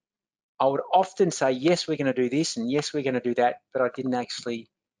 I would often say, yes, we're going to do this and yes, we're going to do that, but I didn't actually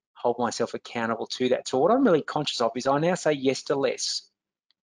hold myself accountable to that. So what I'm really conscious of is I now say yes to less.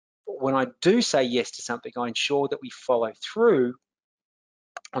 But when I do say yes to something, I ensure that we follow through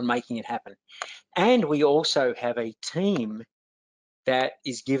on making it happen. And we also have a team that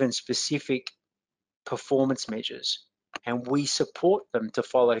is given specific performance measures, and we support them to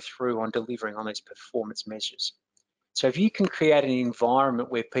follow through on delivering on those performance measures. So if you can create an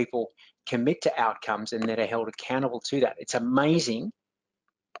environment where people commit to outcomes and that are held accountable to that, it's amazing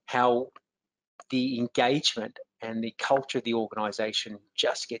how the engagement and the culture of the organization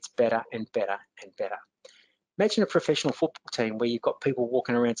just gets better and better and better. Imagine a professional football team where you've got people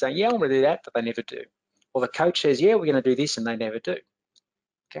walking around saying, yeah, I want to do that, but they never do. Or the coach says, yeah, we're going to do this, and they never do.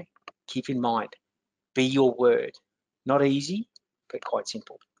 Okay, keep in mind, be your word. Not easy, but quite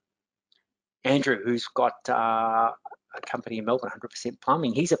simple. Andrew, who's got a company in Melbourne, 100%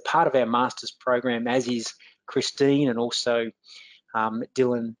 Plumbing, he's a part of our master's program, as is Christine and also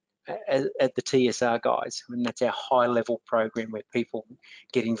Dylan at the TSR guys. I mean, that's our high-level program where people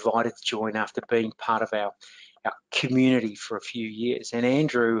get invited to join after being part of our community for a few years. And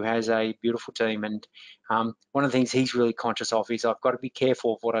Andrew has a beautiful team, and one of the things he's really conscious of is I've got to be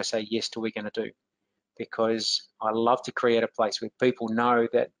careful of what I say yes to we're going to do, because I love to create a place where people know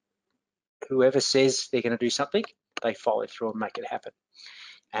that whoever says they're going to do something, they follow through and make it happen.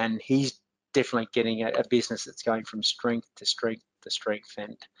 And he's definitely getting a business that's going from strength to strength to strength.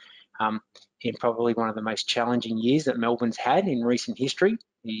 And in probably one of the most challenging years that Melbourne's had in recent history,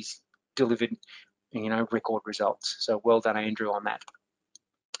 he's delivered, record results. So well done, Andrew, on that.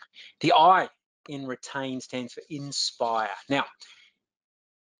 The I in retain stands for inspire. Now,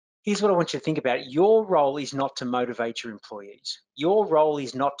 here's what I want you to think about. Your role is not to motivate your employees. Your role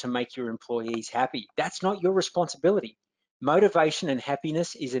is not to make your employees happy. That's not your responsibility. Motivation and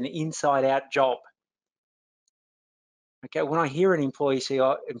happiness is an inside-out job. Okay, when I hear an employer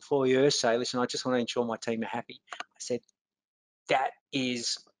say, listen, I just want to ensure my team are happy, I said, that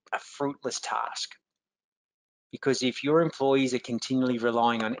is a fruitless task. Because if your employees are continually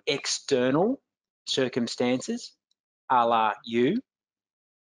relying on external circumstances, a la you,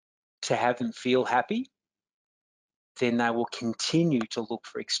 to have them feel happy, then they will continue to look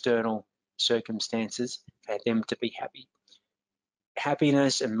for external circumstances for them to be happy.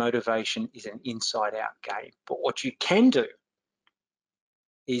 Happiness and motivation is an inside-out game. But what you can do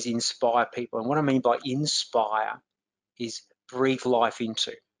is inspire people. And what I mean by inspire is breathe life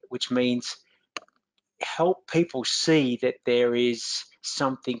into, which means help people see that there is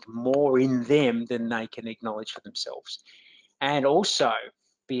something more in them than they can acknowledge for themselves. And also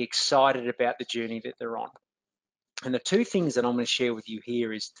be excited about the journey that they're on. And the two things that I'm going to share with you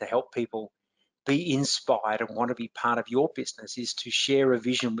here is to help people be inspired and want to be part of your business is to share a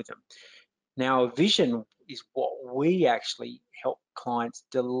vision with them. Now, a vision is what we actually help clients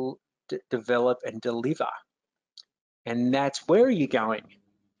develop and deliver. And that's, where are you going?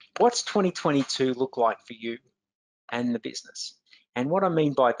 What's 2022 look like for you and the business? And what I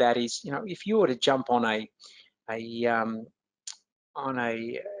mean by that is, if you were to jump on a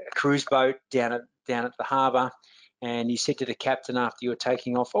cruise boat down at the harbour, and you said to the captain after you were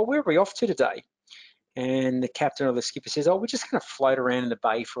taking off, oh, where are we off to today? And the captain or the skipper says, oh, we're just going to float around in the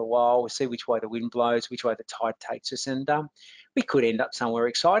bay for a while. We'll see which way the wind blows, which way the tide takes us, and we could end up somewhere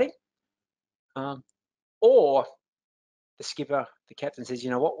exciting. Or the captain says, you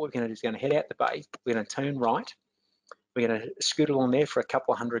know what we're going to do is going to head out the bay. We're going to turn right. We're going to scoot along there for a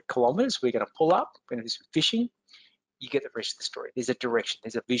couple of 100 kilometres. We're going to pull up. We're going to do some fishing. You get the rest of the story. There's a direction.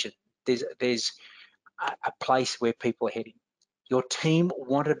 There's a vision. There's a place where people are heading. Your team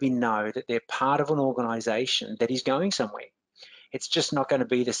want to know that they're part of an organisation that is going somewhere. It's just not going to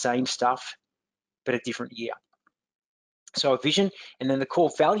be the same stuff, but a different year. So a vision, and then the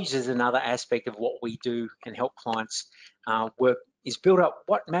core values is another aspect of what we do and help clients work, is build up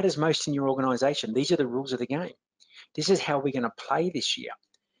what matters most in your organisation. These are the rules of the game. This is how we're going to play this year.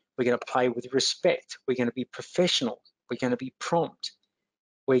 We're going to play with respect. We're going to be professional. We're going to be prompt.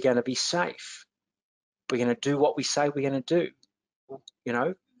 We're going to be safe. We're going to do what we say we're going to do.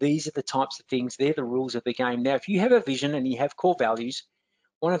 These are the types of things, they're the rules of the game. Now, if you have a vision and you have core values,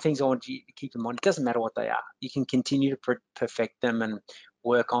 one of the things I want you to keep in mind, it doesn't matter what they are. You can continue to perfect them and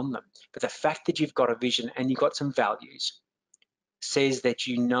work on them. But the fact that you've got a vision and you've got some values says that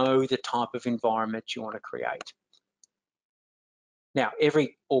you know the type of environment you want to create. Now,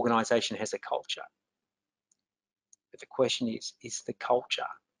 every organization has a culture. But the question is the culture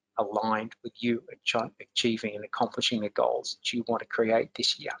aligned with you achieving and accomplishing the goals that you want to create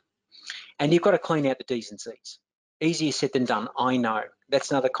this year? And you've got to clean out the D's and C's. Easier said than done, I know.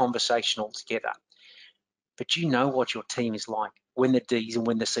 That's another conversation altogether. But you know what your team is like when the D's and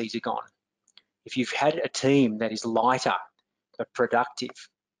when the C's are gone. If you've had a team that is lighter, but productive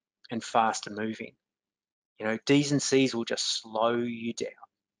and faster moving, D's and C's will just slow you down.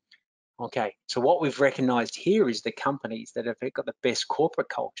 Okay, so what we've recognized here is the companies that have got the best corporate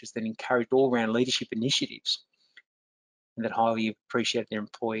cultures that encourage all-round leadership initiatives and that highly appreciate their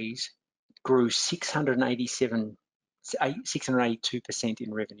employees grew 682%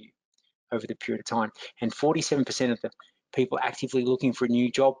 in revenue over the period of time, and 47% of the people actively looking for a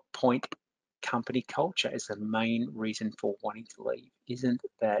new job point company culture as the main reason for wanting to leave. Isn't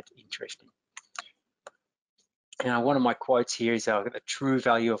that interesting? Now, one of my quotes here is the true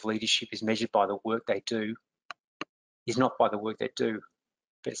value of leadership is measured by the work they do, is not by the work they do,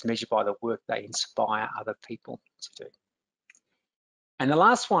 but it's measured by the work they inspire other people to do. And the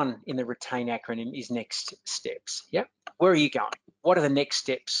last one in the RETAIN acronym is next steps. Yep. Where are you going? What are the next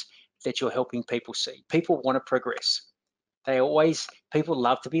steps that you're helping people see? People want to progress. People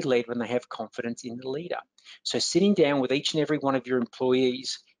love to be led when they have confidence in the leader. So sitting down with each and every one of your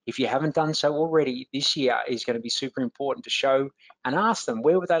employees, if you haven't done so already, this year is going to be super important to show and ask them,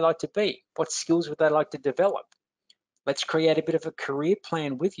 where would they like to be? What skills would they like to develop? Let's create a bit of a career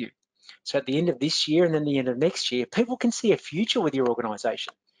plan with you. So at the end of this year and then the end of next year, people can see a future with your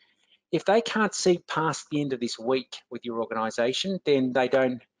organization. If they can't see past the end of this week with your organization, then they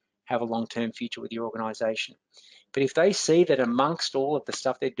don't have a long-term future with your organization. But if they see that amongst all of the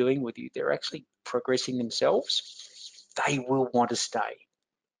stuff they're doing with you, they're actually progressing themselves, they will want to stay.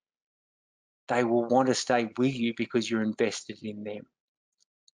 They will want to stay with you because you're invested in them.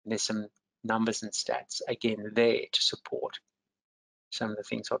 And there's some numbers and stats, again, there to support some of the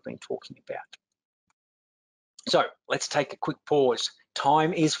things I've been talking about. So let's take a quick pause.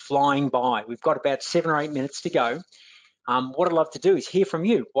 Time is flying by. We've got about 7 or 8 minutes to go. What I'd love to do is hear from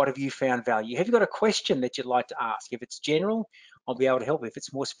you. What have you found value? Have you got a question that you'd like to ask? If it's general, I'll be able to help. If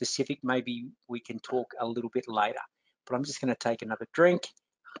it's more specific, maybe we can talk a little bit later. But I'm just going to take another drink,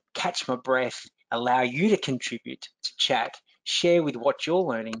 catch my breath, allow you to contribute, to chat, share with what you're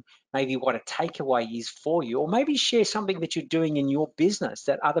learning, maybe what a takeaway is for you, or maybe share something that you're doing in your business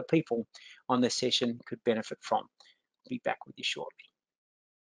that other people on the session could benefit from. I'll be back with you shortly.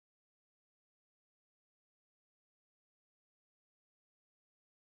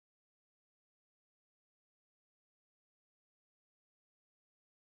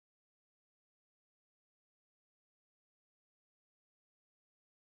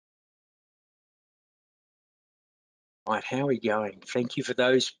 Right, how are we going? Thank you for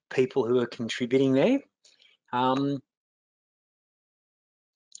those people who are contributing there.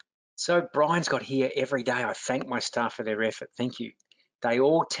 So Brian's got here every day. I thank my staff for their effort. Thank you. They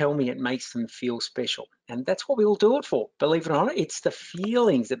all tell me it makes them feel special. And that's what we all do it for. Believe it or not, it's the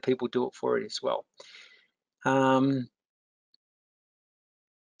feelings that people do it for as well. Listen,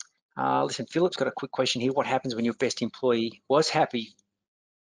 Philip's got a quick question here. What happens when your best employee was happy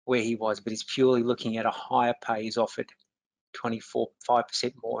where he was, but is purely looking at a higher pay, is offered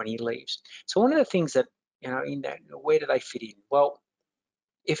 5% more and he leaves? So one of the things that, in that, where do they fit in? Well,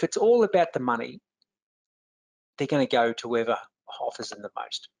 if it's all about the money, they're going to go to whoever offers them the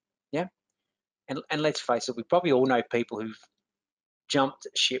most. Yeah. And let's face it, we probably all know people who've jumped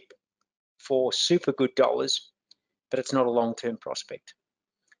ship for super good dollars, but it's not a long-term prospect.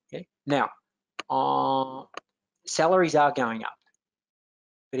 Okay. Now, salaries are going up,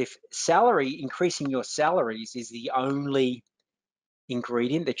 but if increasing your salaries is the only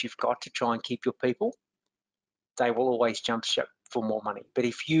ingredient that you've got to try and keep your people, they will always jump ship for more money. But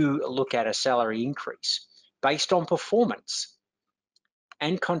if you look at a salary increase based on performance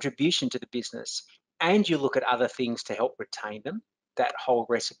and contribution to the business, and you look at other things to help retain them, that whole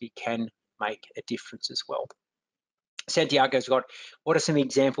recipe can make a difference as well. Santiago's got, what are some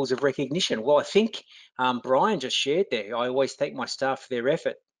examples of recognition? Well, I think Brian just shared there. I always thank my staff for their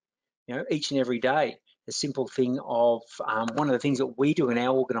effort, each and every day. The simple thing of one of the things that we do in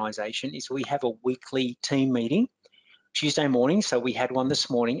our organization is we have a weekly team meeting Tuesday morning. So we had one this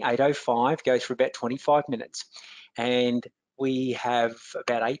morning, 8:05, goes for about 25 minutes. And we have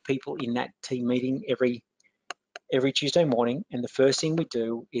about 8 people in that team meeting every Tuesday morning. And the first thing we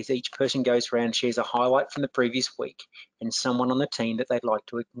do is each person goes around and shares a highlight from the previous week and someone on the team that they'd like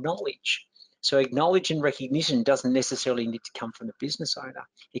to acknowledge. So acknowledge and recognition doesn't necessarily need to come from the business owner.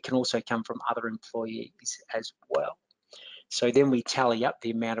 It can also come from other employees as well. So then we tally up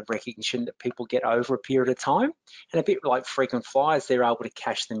the amount of recognition that people get over a period of time. And a bit like frequent flyers, they're able to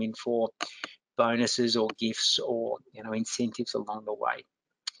cash them in for bonuses or gifts or incentives along the way.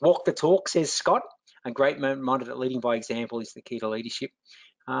 Walk the talk, says Scott. A great reminder that leading by example is the key to leadership.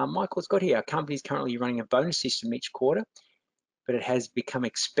 Michael's got here, our company is currently running a bonus system each quarter, but it has become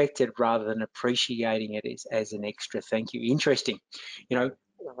expected rather than appreciating it as an extra thank you. Interesting. I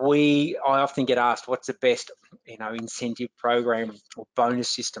often get asked, what's the best, incentive program or bonus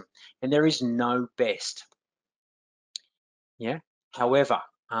system? And there is no best. Yeah. However,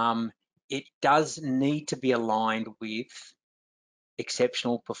 it does need to be aligned with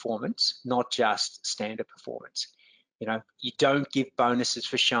exceptional performance, not just standard performance. You don't give bonuses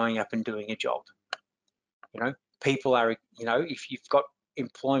for showing up and doing a job. People are, if you've got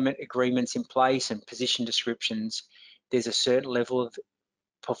employment agreements in place and position descriptions, there's a certain level of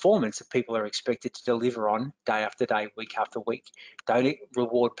performance that people are expected to deliver on day after day, week after week. Don't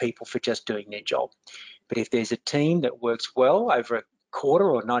reward people for just doing their job. But if there's a team that works well over a quarter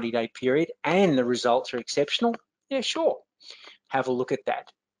or 90-day period and the results are exceptional, yeah, sure, have a look at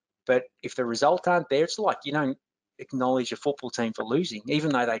that. But if the results aren't there, it's like you don't acknowledge a football team for losing,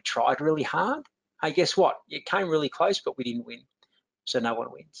 even though they tried really hard. Hey, guess what? You came really close, but we didn't win. So no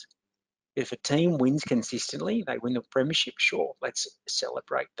one wins. If a team wins consistently, they win the premiership, sure, let's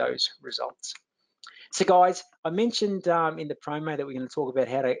celebrate those results. So guys, I mentioned in the promo that we're going to talk about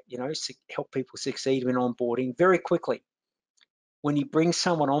how to, help people succeed when onboarding. Very quickly, when you bring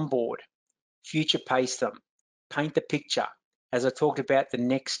someone on board, future pace them, paint the picture. As I talked about the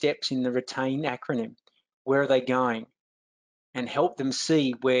next steps in the retain acronym, where are they going? And help them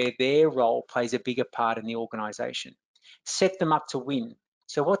see where their role plays a bigger part in the organization. Set them up to win.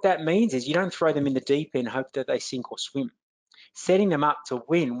 So what that means is you don't throw them in the deep end and hope that they sink or swim. Setting them up to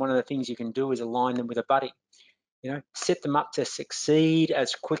win, one of the things you can do is align them with a buddy. Set them up to succeed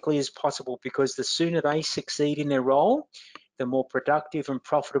as quickly as possible, because the sooner they succeed in their role, the more productive and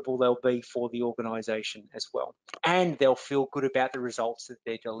profitable they'll be for the organization as well. And they'll feel good about the results that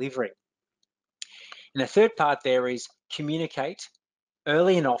they're delivering. And the third part there is communicate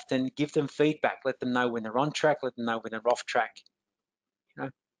early and often, give them feedback, let them know when they're on track, let them know when they're off track.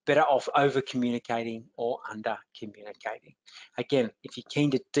 Better off over communicating or under communicating. Again, if you're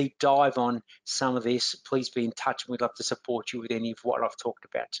keen to deep dive on some of this, please be in touch, and we'd love to support you with any of what I've talked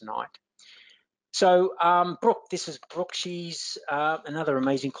about tonight. So Brooke, this is Brooke. She's another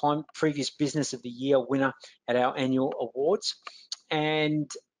amazing client, previous Business of the Year winner at our annual awards. And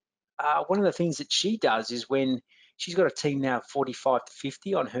one of the things that she does is, when she's got a team now of 45 to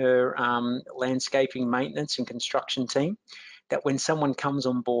 50 on her landscaping, maintenance and construction team, that when someone comes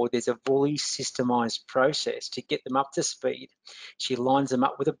on board, there's a fully systemized process to get them up to speed. She lines them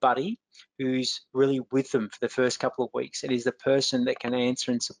up with a buddy who's really with them for the first couple of weeks, and is the person that can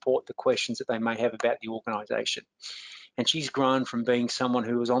answer and support the questions that they may have about the organization. And she's grown from being someone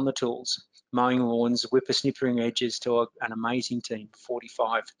who was on the tools, mowing lawns, whippersnippering edges, to an amazing team,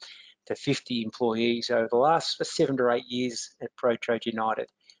 45 to 50 employees over the last 7 to 8 years at ProTrade United.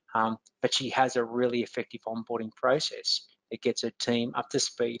 But she has a really effective onboarding process that gets her team up to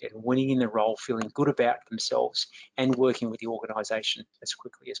speed and winning in the role, feeling good about themselves and working with the organisation as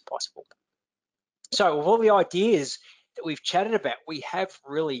quickly as possible. So with all the ideas that we've chatted about, we have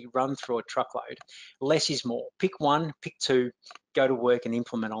really run through a truckload. Less is more. Pick one, pick two, go to work and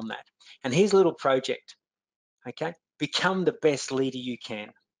implement on that. And here's a little project, okay? Become the best leader you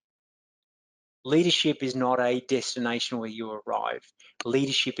can. Leadership is not a destination where you arrive.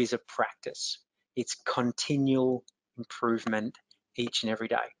 Leadership is a practice. It's continual improvement each and every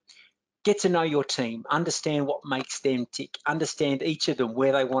day. Get to know your team, understand what makes them tick, understand each of them,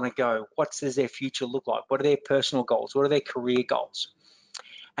 where they want to go, what does their future look like, what are their personal goals, what are their career goals.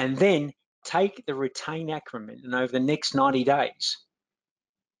 And then take the retain acronym, and over the next 90 days,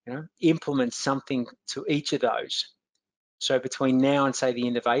 implement something to each of those. So between now and say the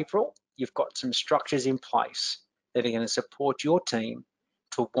end of April, you've got some structures in place that are going to support your team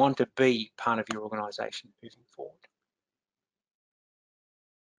to want to be part of your organisation moving forward.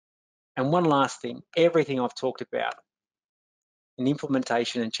 And one last thing, everything I've talked about, an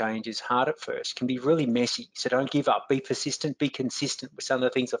implementation and change is hard at first, can be really messy. So don't give up, be persistent, be consistent with some of the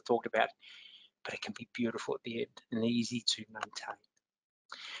things I've talked about, but it can be beautiful at the end and easy to maintain.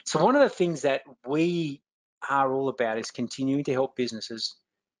 So one of the things that we are all about is continuing to help businesses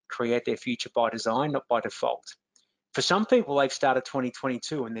create their future by design, not by default. For some people, they've started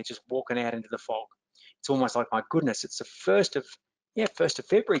 2022 and they're just walking out into the fog. It's almost like, my goodness, it's the 1st of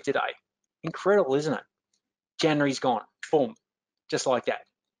February today. Incredible, isn't it? January's gone, boom, just like that.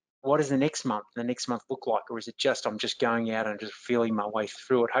 What does the next month look like? Or is it just, I'm just going out and just feeling my way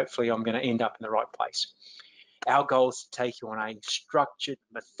through it? Hopefully I'm going to end up in the right place. Our goal is to take you on a structured,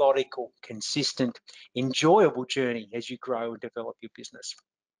 methodical, consistent, enjoyable journey as you grow and develop your business.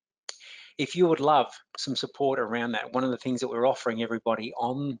 If you would love some support around that, one of the things that we're offering everybody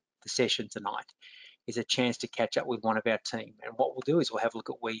on the session tonight is a chance to catch up with one of our team. And what we'll do is we'll have a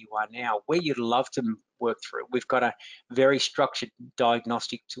look at where you are now, where you'd love to work through. We've got a very structured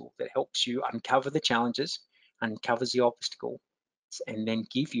diagnostic tool that helps you uncover the challenges, uncovers the obstacle, and then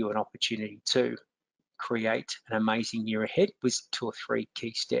give you an opportunity to create an amazing year ahead with 2 or 3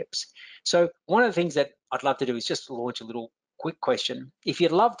 key steps. So one of the things that I'd love to do is just launch a little quick question. If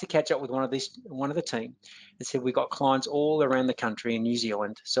you'd love to catch up with one of the team, and said we've got clients all around the country in New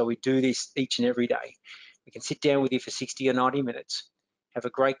Zealand, so we do this each and every day. We can sit down with you for 60 or 90 minutes. have a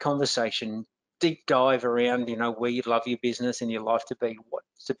great conversation, deep dive around, where you'd love your business and your life to be.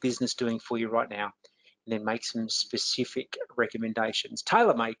 What's the business doing for you right now? And then make some specific recommendations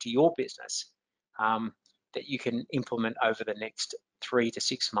tailor-made to your business that you can implement over the next 3 to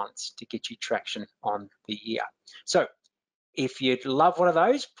 6 months to get you traction on the year. So if you'd love one of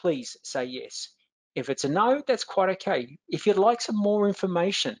those, please say yes. If it's a no, that's quite okay. If you'd like some more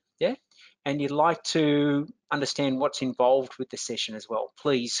information, yeah, and you'd like to understand what's involved with the session as well,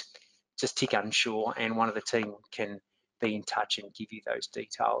 please just tick unsure and one of the team can be in touch and give you those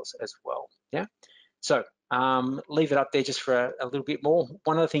details as well, yeah? So leave it up there just for a little bit more.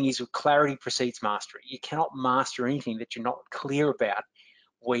 One other thing is with clarity precedes mastery. You cannot master anything that you're not clear about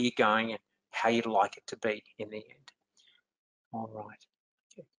where you're going and how you'd like it to be in the end. All right,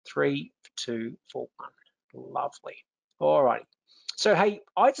 okay. 3, 2, 4, 1. Lovely. All right. So, hey,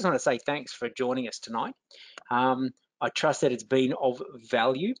 I just want to say thanks for joining us tonight. I trust that it's been of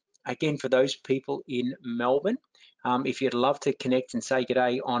value. Again, for those people in Melbourne, if you'd love to connect and say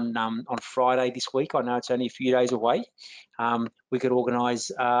g'day on Friday this week, I know it's only a few days away, we could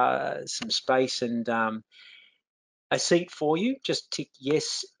organise some space and a seat for you. Just tick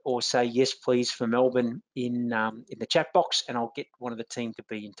yes or say yes please for Melbourne in the chat box, and I'll get one of the team to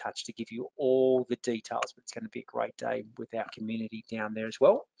be in touch to give you all the details. But it's going to be a great day with our community down there as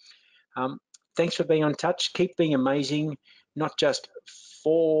well. Thanks for being on touch. Keep being amazing, not just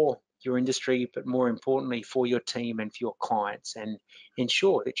for your industry, but more importantly for your team and for your clients, and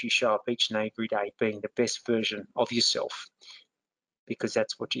ensure that you show up each and every day being the best version of yourself, because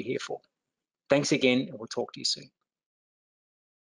that's what you're here for. Thanks again, and we'll talk to you soon.